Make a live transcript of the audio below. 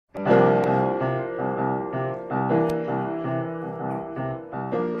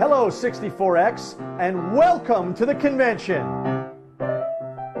Hello, 64X, and welcome to the convention.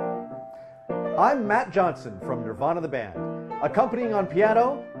 I'm Matt Johnson from Nirvana the band. Accompanying on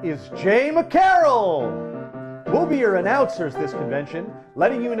piano is Jay McCarroll. We'll be your announcers this convention,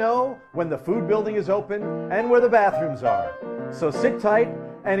 letting you know when the food building is open and where the bathrooms are. So sit tight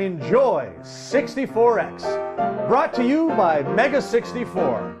and enjoy 64X, brought to you by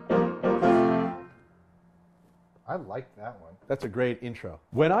MEGA64. I like that one. That's a great intro.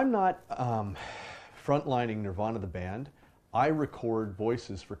 When I'm not frontlining Nirvana the band, I record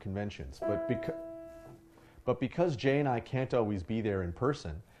voices for conventions. But because Jay and I can't always be there in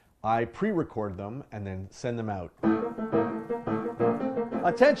person, I pre-record them and then send them out.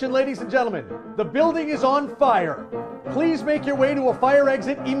 Attention, ladies and gentlemen, the building is on fire. Please make your way to a fire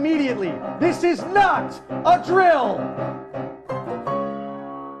exit immediately. This is not a drill.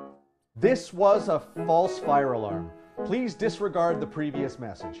 This was a false fire alarm. Please disregard the previous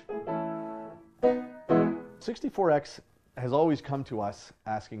message. 64X has always come to us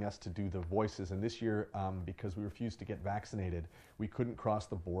asking us to do the voices, and this year, because we refused to get vaccinated, we couldn't cross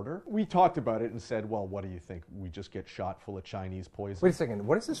the border. We talked about it and said, well, what do you think? We just get shot full of Chinese poison. Wait a second,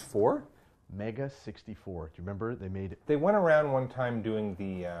 what is this for? MEGA64. Do you remember? They went around one time doing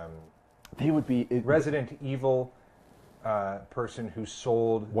the Resident Evil person who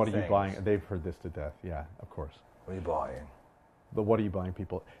sold What things. are you buying? They've heard this to death. Yeah, of course. What are you buying? But what are you buying,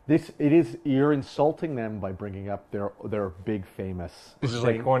 people? You're insulting them by bringing up their big famous. This is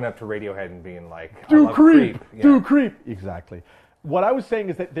like going up to Radiohead and being like, "Do I love creep, yeah. do creep." Exactly. What I was saying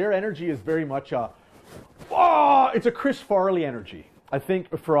is that their energy is very much it's a Chris Farley energy. I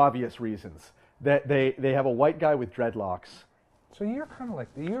think for obvious reasons that they have a white guy with dreadlocks. So you're kind of like,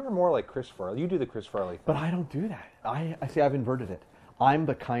 you're more like Chris Farley. You do the Chris Farley thing. But I don't do that. I see. I've inverted it. I'm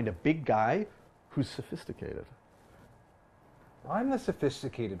the kind of big guy who's sophisticated. I'm the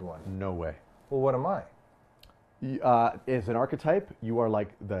sophisticated one. No way. Well, what am I? As an archetype, you are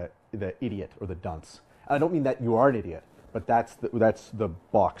like the idiot or the dunce. I don't mean that you are an idiot, but that's the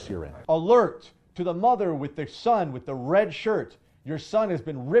box you're in. Alert to the mother with the son with the red shirt. Your son has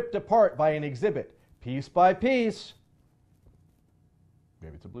been ripped apart by an exhibit, piece by piece.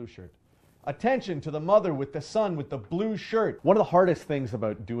 Maybe it's a blue shirt. Attention to the mother with the son with the blue shirt. One of the hardest things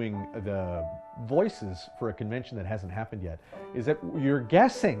about doing the voices for a convention that hasn't happened yet is that you're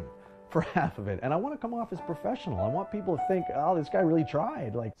guessing for half of it. And I want to come off as professional. I want people to think, oh, this guy really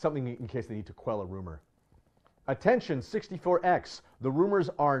tried. Like something in case they need to quell a rumor. Attention, 64X. The rumors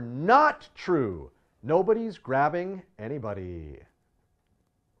are not true. Nobody's grabbing anybody.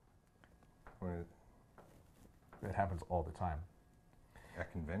 It happens all the time. At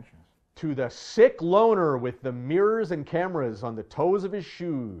conventions. To the sick loner with the mirrors and cameras on the toes of his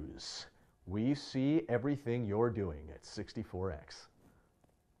shoes. We see everything you're doing at 64X.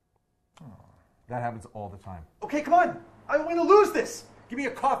 Oh, that happens all the time. Okay, come on. I don't want to lose this. Give me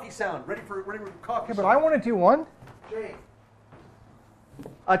a coffee sound. Ready for coffee. Okay, but I want to do one. Jay.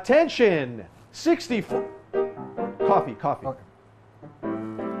 Attention. 64. Coffee. Okay.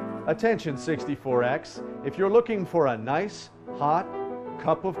 Attention, 64X. If you're looking for a nice, hot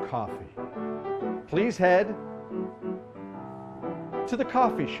cup of coffee, please head to the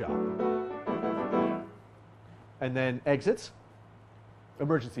coffee shop. And then exits,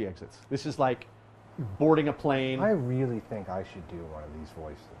 emergency exits. This is like boarding a plane. I really think I should do one of these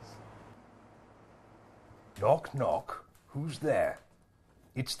voices. Knock, knock. Who's there?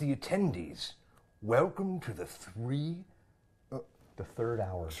 It's the attendees. Welcome to the third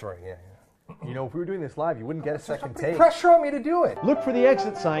hour. Sorry, yeah. You know, if we were doing this live, you wouldn't get a second take. Pressure on me to do it. Look for the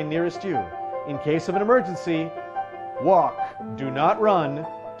exit sign nearest you. In case of an emergency, walk, do not run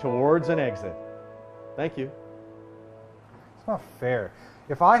towards an exit. Thank you. It's not fair.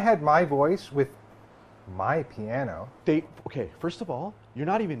 If I had my voice with my piano... Okay, first of all, you're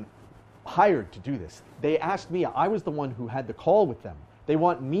not even hired to do this. They asked me. I was the one who had the call with them. They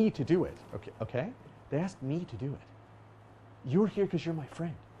want me to do it. Okay? They asked me to do it. You're here because you're my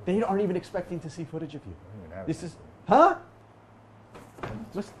friend. They aren't even expecting to see footage of you. This is... Huh?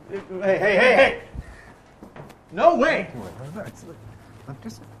 Hey. No way. I'm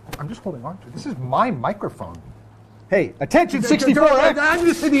just holding on to it. This is my microphone. Hey, attention, 64X. I'm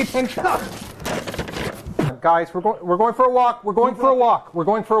just the attention. Guys, we're going for a walk. Everyone's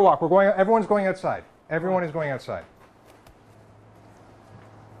going outside. Everyone is going outside.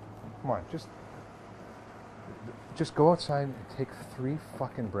 Come on, just go outside and take 3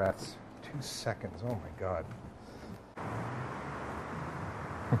 fucking breaths. 2 seconds. Oh my God.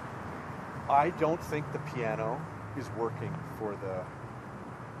 I don't think the piano is working for the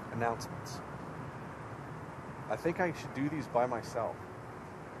announcements. I think I should do these by myself.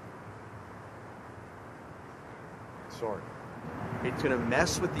 sort. It's going to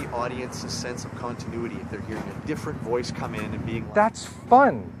mess with the audience's sense of continuity if they're hearing a different voice come in and being like... That's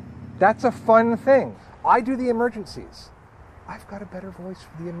fun. That's a fun thing. I do the emergencies. I've got a better voice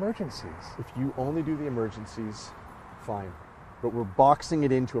for the emergencies. If you only do the emergencies, fine. But we're boxing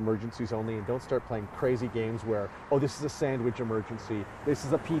it into emergencies only, and don't start playing crazy games where, oh, this is a sandwich emergency, this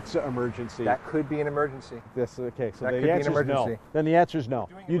is a pizza emergency. That could be an emergency. This okay, so That could the be an answer is emergency. no. Then the answer is no.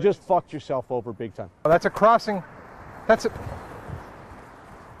 You just fucked yourself over big time. Oh, that's a crossing. That's a...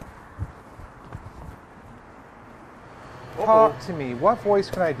 Talk to me. What voice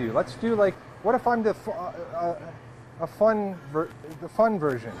can I do? Let's do like, what if I'm the fun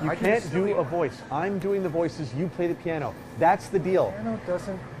version? You can't do a voice. I'm doing the voices, you play the piano. That's the deal. Piano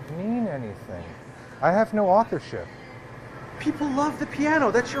doesn't mean anything. I have no authorship. People love the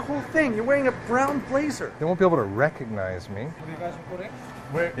piano. That's your whole thing. You're wearing a brown blazer. They won't be able to recognize me.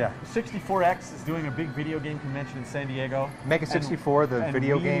 Yeah. 64X is doing a big video game convention in San Diego. MEGA64, the and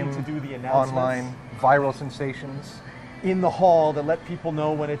video we game, need to do the announcements online, viral sensations. in the hall that let people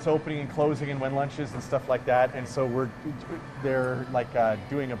know when it's opening and closing and when lunch is and stuff like that. And so they're like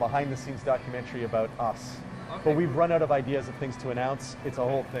doing a behind-the-scenes documentary about us. Okay. But we've run out of ideas of things to announce. It's a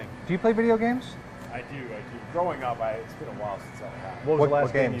whole thing. Do you play video games? I do. Growing up, it's been a while since I have. What was the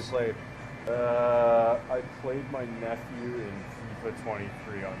last game you games? played? I played my nephew in FIFA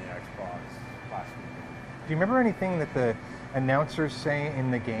 23 on the Xbox last week. Do you remember anything that the announcers say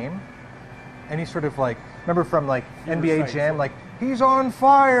in the game? Any sort of like, remember from like NBA Jam, like, he's on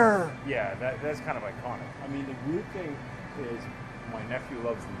fire! Yeah, that's kind of iconic. I mean, the weird thing is my nephew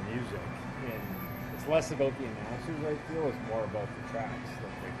loves the music, and it's less about the announcers, I feel, it's more about the tracks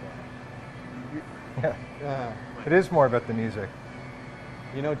that they play. Yeah. It is more about the music.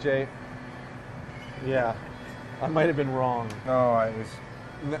 You know, Jay, yeah, I might have been wrong. No,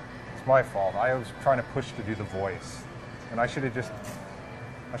 it's my fault. I was trying to push to do the voice. And I should have just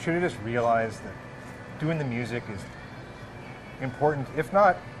realized that doing the music is important, if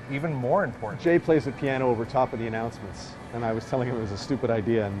not even more important. Jay plays the piano over top of the announcements, and I was telling him it was a stupid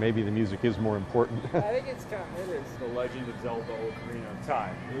idea, and maybe the music is more important. I think it is The Legend of Zelda Ocarina of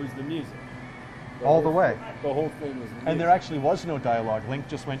Time. It was the music. All the way. The whole thing was music. And there actually was no dialogue. Link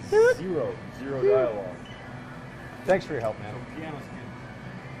just went... Zero dialogue. Thanks for your help, man. So piano's good.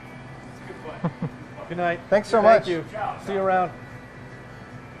 It's a good play. Good night. Thanks so much. Thank you. See you around.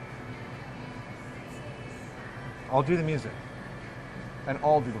 I'll do the music. And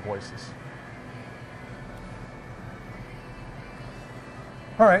I'll do the voices.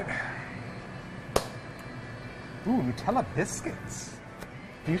 All right. Ooh, Nutella biscuits.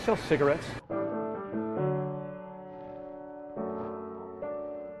 Do you sell cigarettes?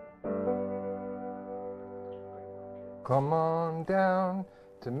 Come on down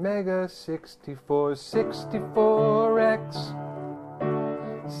to MEGA64, 64X.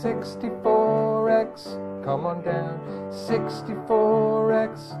 64X. Come on down,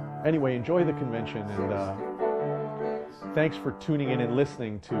 64X. Anyway, enjoy the convention, and thanks for tuning in and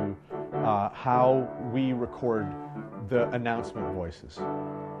listening to how we record the announcement voices.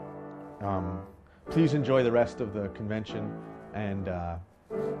 Please enjoy the rest of the convention, and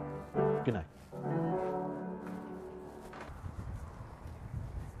good night.